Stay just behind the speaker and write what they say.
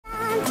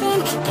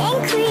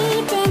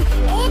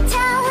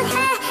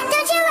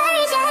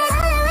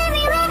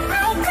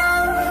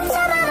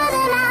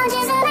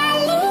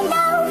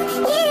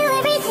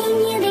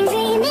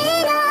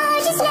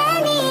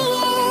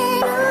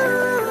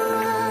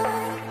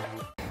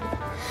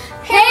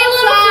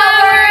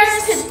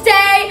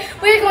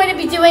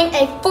doing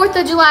a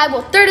 4th of July,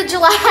 well 3rd of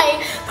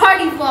July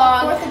party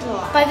vlog. 4th of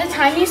July. By the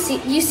time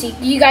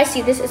you guys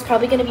see this, it's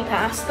probably gonna be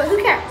past, but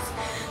who cares?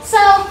 So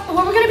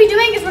what we're gonna be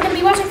doing is we're gonna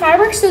be watching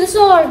fireworks. So this is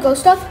all our glow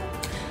stuff.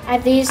 I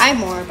have these. I have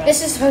more, but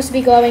this is supposed to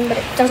be glowing, but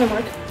it doesn't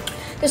work.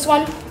 This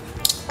one,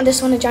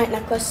 a giant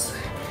necklace.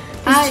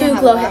 These two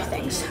glow hair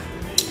things.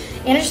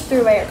 Anna just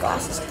threw away her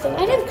glasses.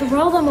 I didn't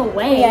throw them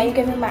away. Yeah, you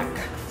give them back.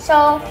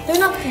 So They're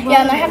not.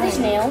 yeah, and I have these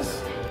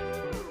nails.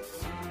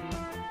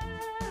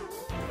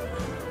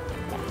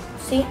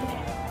 See?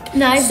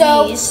 Nice.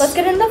 So let's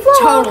get in the vlog.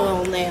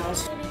 Total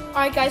nails. All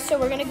right, guys. So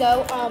we're gonna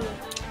go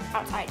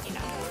outside,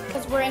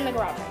 because we're in the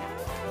garage right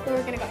now. So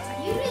we're gonna go outside.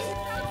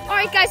 All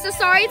right, guys. So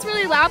sorry it's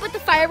really loud, but the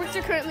fireworks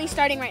are currently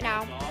starting right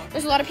now.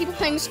 There's a lot of people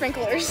playing with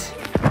sprinklers.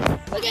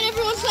 Look at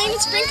everyone playing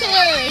with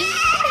sprinklers.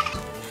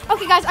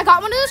 Okay, guys. I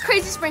got one of those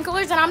crazy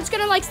sprinklers, and I'm just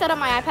gonna like set up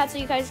my iPad so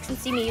you guys can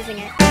see me using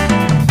it.